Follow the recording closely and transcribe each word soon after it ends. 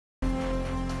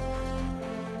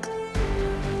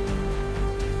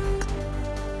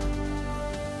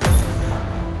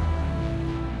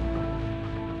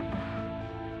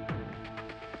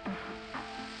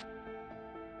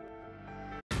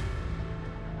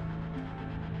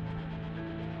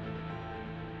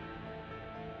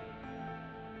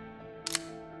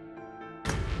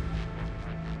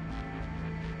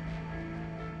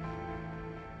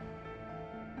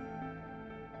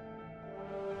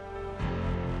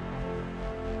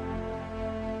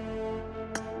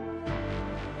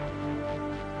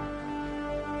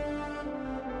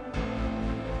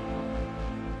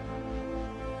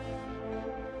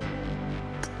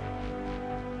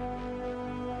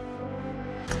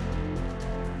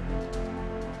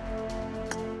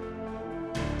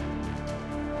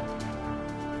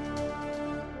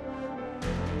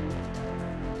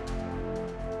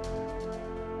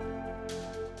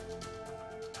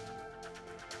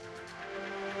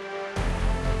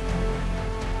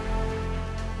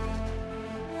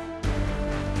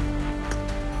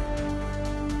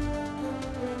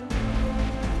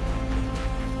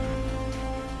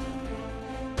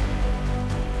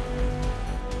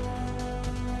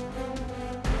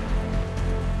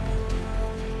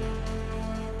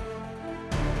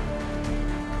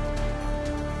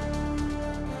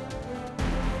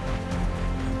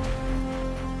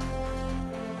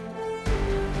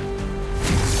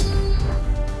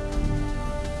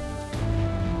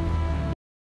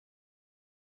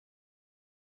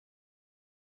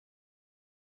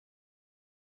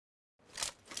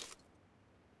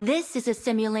This is a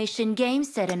simulation game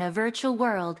set in a virtual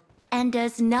world and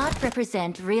does not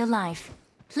represent real life.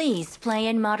 Please play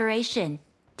in moderation,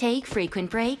 take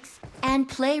frequent breaks, and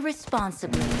play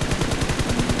responsibly.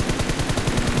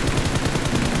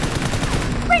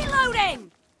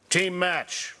 Reloading! Team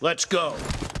match, let's go.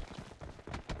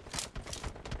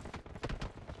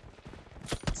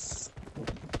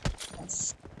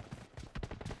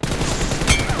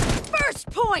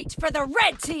 First point for the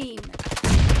red team!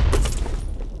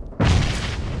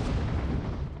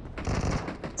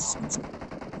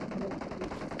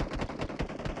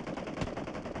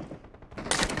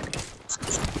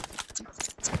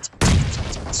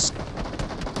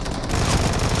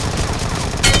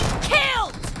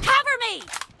 Killed! Cover me!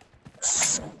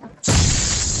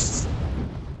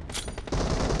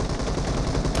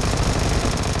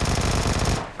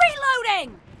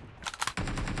 Reloading!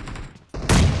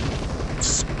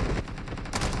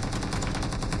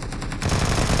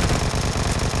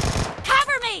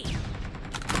 Cover me!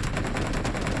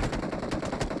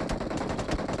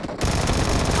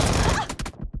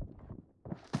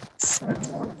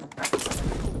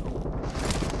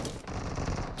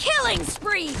 Killing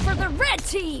spree for the red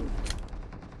team!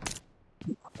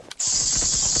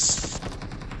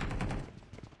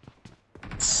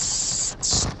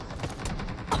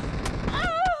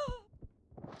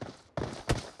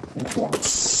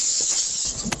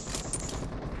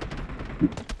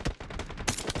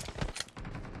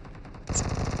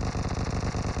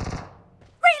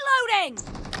 Reloading!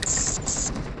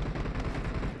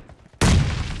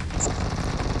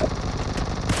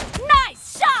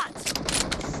 Nice shot!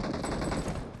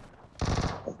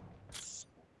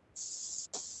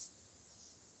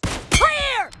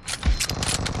 Clear!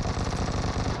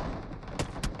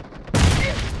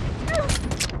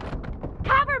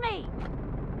 Cover me!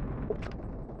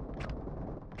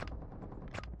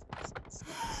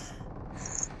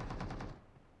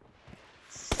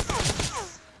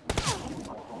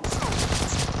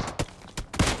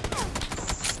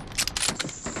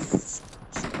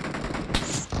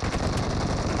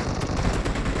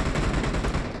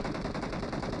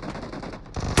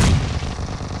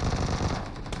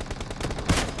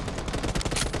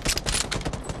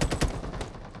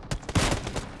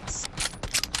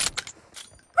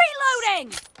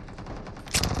 Reloading!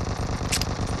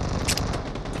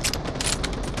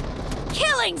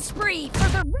 Killing spree for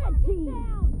the red team!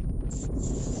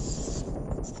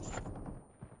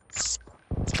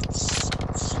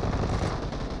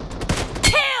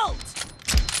 Killed!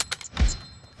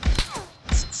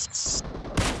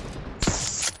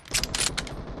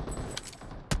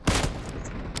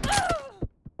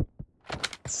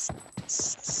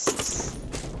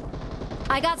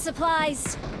 I got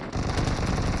supplies.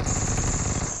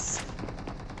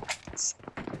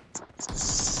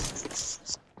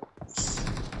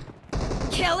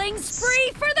 Killing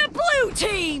spree for the blue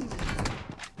team!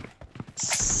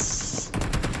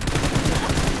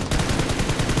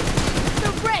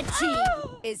 The red team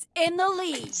is in the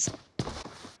lead.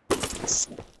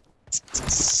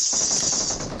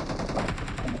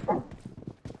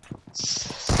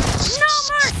 No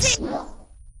mercy!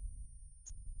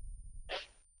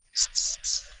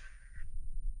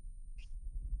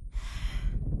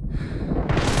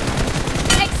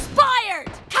 Expired!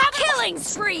 Killing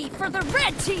spree for the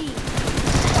red team!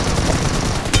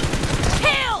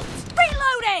 Killed!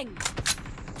 Reloading!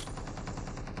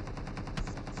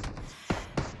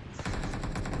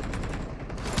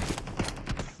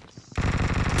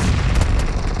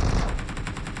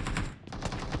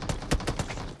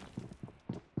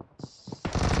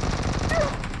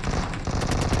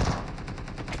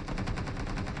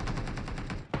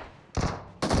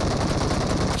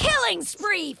 Killing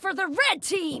spree for the red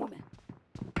team!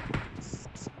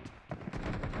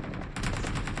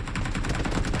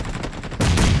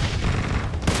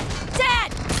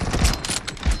 Dead!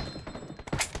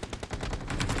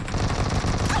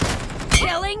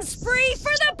 Killing spree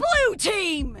for the blue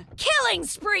team! Killing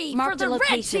spree Mark for the the red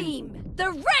location. team!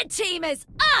 The red team is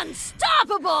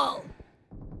unstoppable!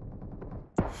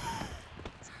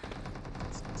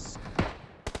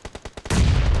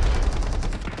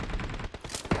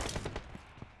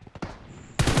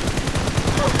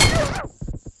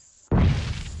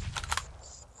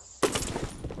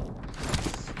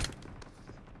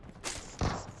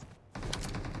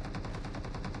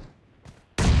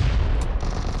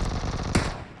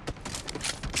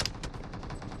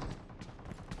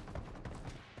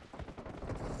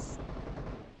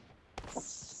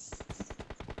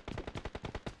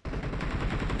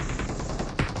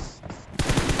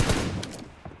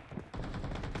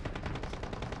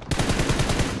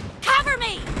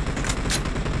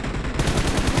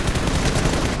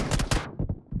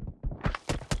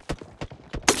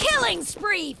 Killing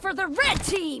spree for the red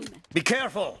team! Be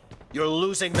careful! You're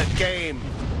losing the game.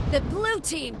 The blue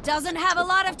team doesn't have a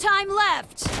lot of time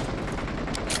left.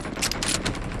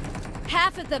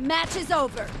 Half of the match is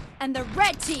over, and the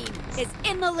red team is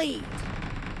in the lead.